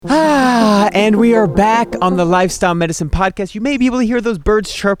And we are back on the Lifestyle Medicine Podcast. You may be able to hear those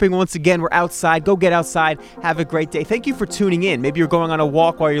birds chirping once again. We're outside. Go get outside. Have a great day. Thank you for tuning in. Maybe you're going on a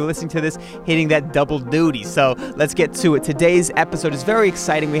walk while you're listening to this, hitting that double duty. So let's get to it. Today's episode is very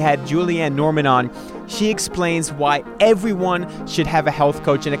exciting. We had Julianne Norman on. She explains why everyone should have a health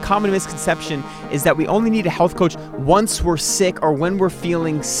coach. And a common misconception is that we only need a health coach once we're sick or when we're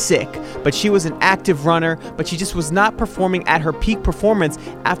feeling sick. But she was an active runner, but she just was not performing at her peak performance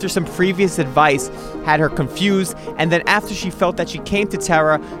after some previous advice had her confused. And then after she felt that, she came to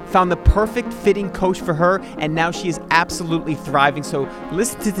Tara, found the perfect fitting coach for her, and now she is absolutely thriving. So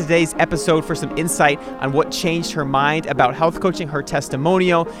listen to today's episode for some insight on what changed her mind about health coaching, her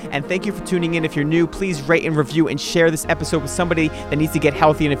testimonial. And thank you for tuning in. If you're new, please rate and review and share this episode with somebody that needs to get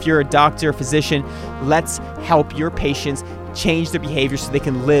healthy. And if you're a doctor or physician, let's help your patients change their behavior so they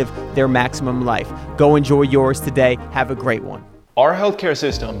can live their maximum life. Go enjoy yours today. Have a great one. Our healthcare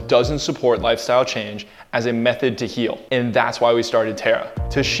system doesn't support lifestyle change as a method to heal, and that's why we started Tara,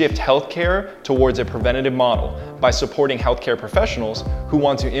 to shift healthcare towards a preventative model by supporting healthcare professionals who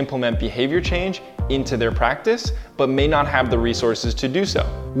want to implement behavior change into their practice, but may not have the resources to do so.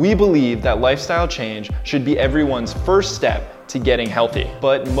 We believe that lifestyle change should be everyone's first step to getting healthy,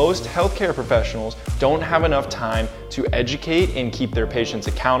 but most healthcare professionals don't have enough time to educate and keep their patients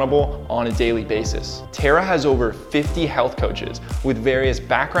accountable on a daily basis. Tara has over 50 health coaches with various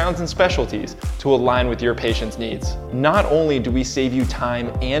backgrounds and specialties to align with your patient's needs. Not only do we save you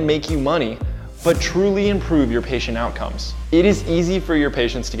time and make you money, but truly improve your patient outcomes. It is easy for your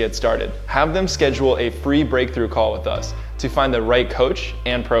patients to get started. Have them schedule a free breakthrough call with us to find the right coach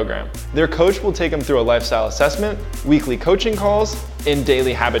and program. Their coach will take them through a lifestyle assessment, weekly coaching calls, and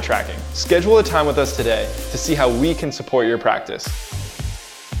daily habit tracking. Schedule a time with us today to see how we can support your practice.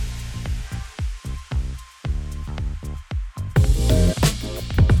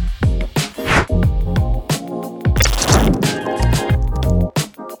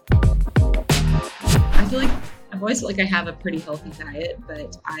 I've always felt like I have a pretty healthy diet,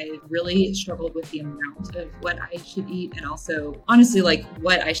 but I really struggled with the amount of what I should eat, and also honestly like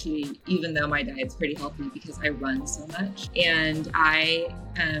what I should eat, even though my diet's pretty healthy, because I run so much. And I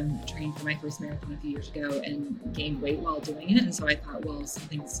trained for my first marathon a few years ago and gained weight while doing it. And so I thought, well,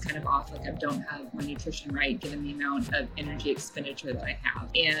 something's kind of off. Like I don't have my nutrition right, given the amount of energy expenditure that I have.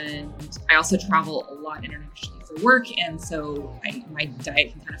 And I also travel a lot internationally for work. And so my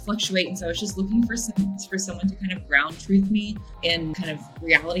diet can kind of fluctuate. And so I was just looking for someone to kind of ground truth me in kind of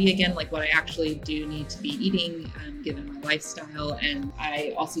reality again, like what I actually do need to be eating, given my lifestyle. And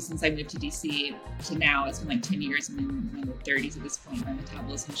I also, since I moved to DC to now, it's been like 10 years. I'm in my mid-30s at this point. My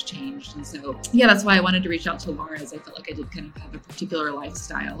metabolism has changed. And so, yeah, that's why I wanted to reach out to Laura, as I felt like I did kind of have a particular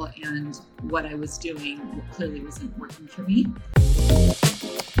lifestyle, and what I was doing clearly wasn't working for me.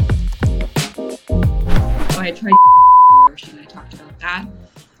 So I tried and I talked about that.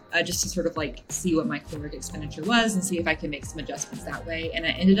 Just to sort of like see what my caloric expenditure was and see if I could make some adjustments that way. And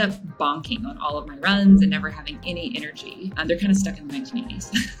I ended up bonking on all of my runs and never having any energy. They're kind of stuck in the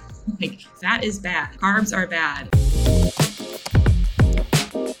 1980s. Like, fat is bad. Carbs are bad.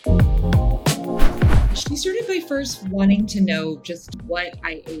 She started by first wanting to know just what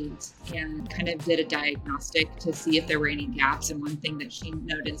I ate and kind of did a diagnostic to see if there were any gaps. And one thing that she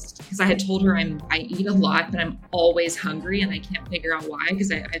noticed, because I had told her I eat a lot, but I'm always hungry and I can't figure out why,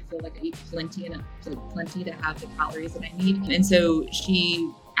 because I feel like I eat plenty and plenty to have the calories that I need. And so she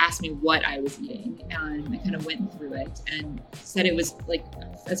asked me what I was eating, and I kind of went through it and said it was like,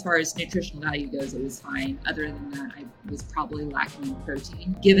 as far as nutritional value goes, it was fine. Other than that, I was probably lacking in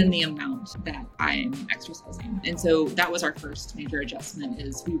protein given the amount that I'm exercising. And so that was our first major adjustment,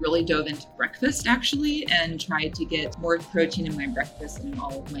 is we really dove into breakfast actually and tried to get more protein in my breakfast and in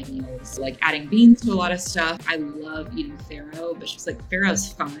all of my meals, like adding beans to a lot of stuff. I love eating farro, but she's like,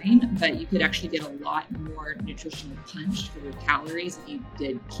 farro's fine, but you could actually get a lot more nutritional punch for your calories if you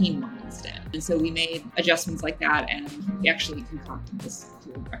did quinoa instead. And so we made adjustments like that, and we actually concocted this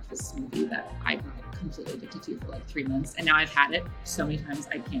cool breakfast smoothie that I got completely addicted to for like 3 months. And now I've had it so many times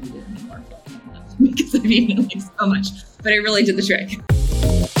I can't eat it anymore for like a month because I've eaten it like so much. But it really did the trick.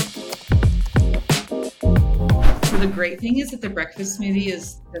 So the great thing is that the breakfast smoothie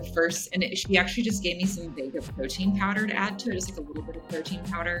is the first, and she actually just gave me some Vega protein powder to add to it, just like a little bit of protein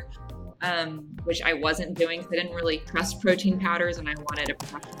powder. Which I wasn't doing because I didn't really trust protein powders, and I wanted a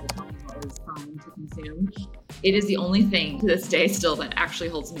professional to tell me what was fine to consume. It is the only thing to this day still that actually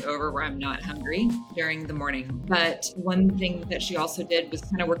holds me over where I'm not hungry during the morning. But one thing that she also did was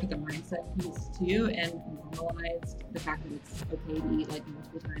kind of work with the mindset piece too, and normalized the fact that it's okay to eat like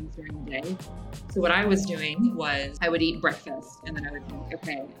multiple times during the day. So what I was doing was I would eat breakfast, and then I would think,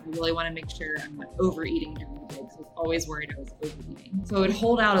 okay, I really want to make sure I'm not overeating during the day, because I was always worried I was overeating. So I would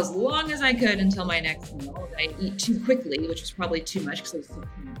hold out as long as I could until my next meal. I'd eat too quickly, which was probably too much because I was so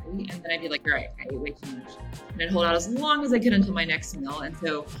hungry, and then I'd be like, all right, I ate way too much. And I'd hold out as long as I could until my next meal. And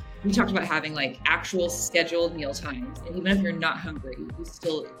so we talked about having like actual scheduled meal times, and even if you're not hungry, you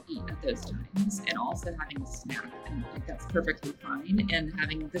still eat at those times, and also having a snack, and like that's perfectly fine. And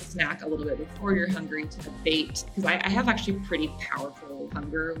having the snack a little bit before you're hungry to abate, because I have actually pretty powerful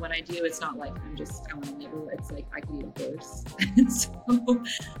hunger when I do. It's not like I want to nibble. It's like I could eat a horse. And so I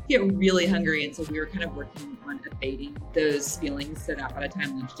get really hungry, and so we were kind of working on abating those feelings so that by the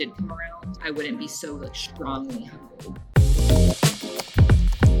time lunch did come around, I wouldn't be so like strongly hungry.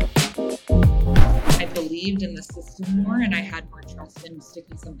 I believed in the system more, and I had more trust in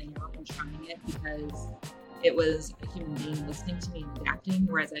sticking something out and trying it, because it was a human being listening to me and adapting.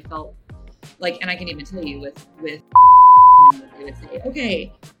 Whereas I felt like, and I can even tell you with they would say,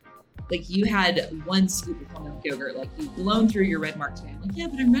 okay, like you had one scoop of whole milk yogurt, like you've blown through your red mark today. I'm like, yeah,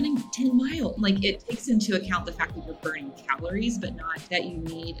 but I'm running 10 miles. Like it takes into account the fact that you're burning calories, but not that you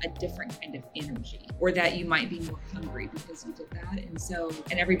need a different kind of energy, or that you might be more hungry because you did that. And so,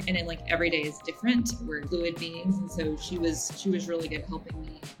 every day is different. We're fluid beings. And so she was really good at helping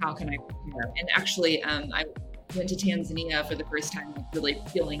me. How can I prepare? And actually, I went to Tanzania for the first time, like really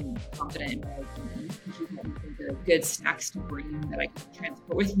feeling confident in what I was doing. And she helped me think of good snacks to bring that I could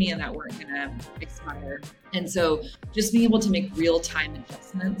transport with me and that weren't gonna expire. And so just being able to make real-time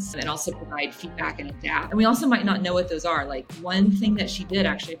adjustments and also provide feedback and adapt. And we also might not know what those are. Like one thing that she did,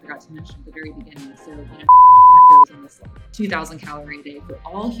 actually, I forgot to mention at the very beginning. So, goes on this like 2,000 calorie a day for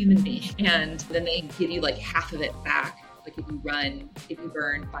all human beings. And then they give you like half of it back. Like if you burn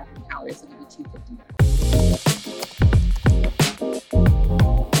 500 calories, they'll give you 250 back.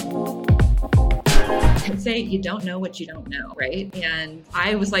 I'd say you don't know what you don't know, right? And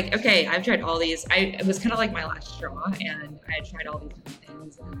I was like, okay, I've tried all these. It was kind of like my last straw, and I had tried all these different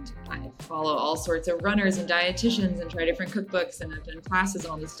things, and I follow all sorts of runners and dietitians and try different cookbooks, and I've done classes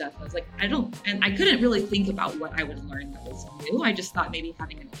and all this stuff. I was like, and I couldn't really think about what I would learn that was new. I just thought maybe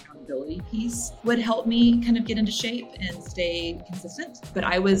having an accountability piece would help me kind of get into shape and stay consistent. But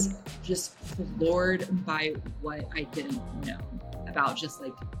I was just floored by what I didn't know about just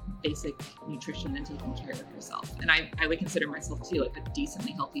like basic nutrition and taking care of yourself. And I would consider myself too like a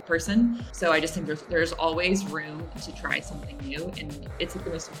decently healthy person. So I just think there's always room to try something new, and it's like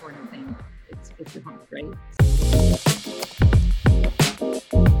the most important thing. It's your health, right?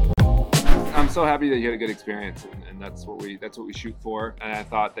 I'm so happy that you had a good experience, and that's what we shoot for. And I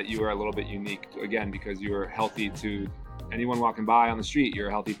thought that you were a little bit unique again, because you were healthy to anyone walking by on the street. You're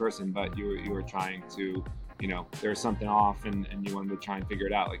a healthy person, but you were trying to, there's something off, and you wanted to try and figure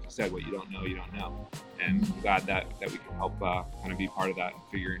it out. Like you said, what you don't know, you don't know. And I'm glad that we can help kind of be part of that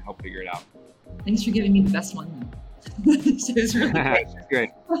and help figure it out. Thanks for giving me the best one. It was really great. She's great.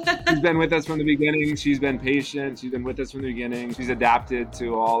 She's been with us from the beginning. She's been patient. She's been with us from the beginning. She's adapted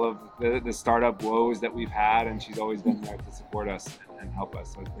to all of the startup woes that we've had, and she's always been there to support us and help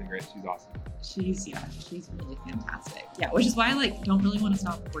us. So it's been great. She's awesome. She's really fantastic. Yeah, which is why I don't really want to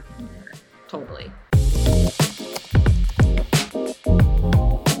stop working with her. Totally.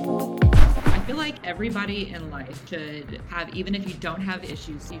 I feel like everybody in life should have, even if you don't have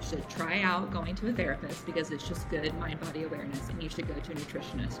issues, you should try out going to a therapist, because it's just good mind-body awareness, and you should go to a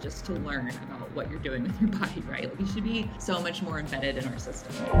nutritionist just to learn about what you're doing with your body, right? Like, you should be so much more embedded in our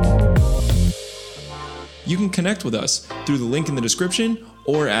system. You can connect with us through the link in the description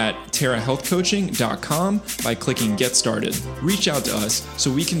or at terrahealthcoaching.com by clicking Get Started. Reach out to us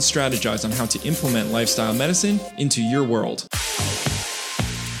so we can strategize on how to implement lifestyle medicine into your world.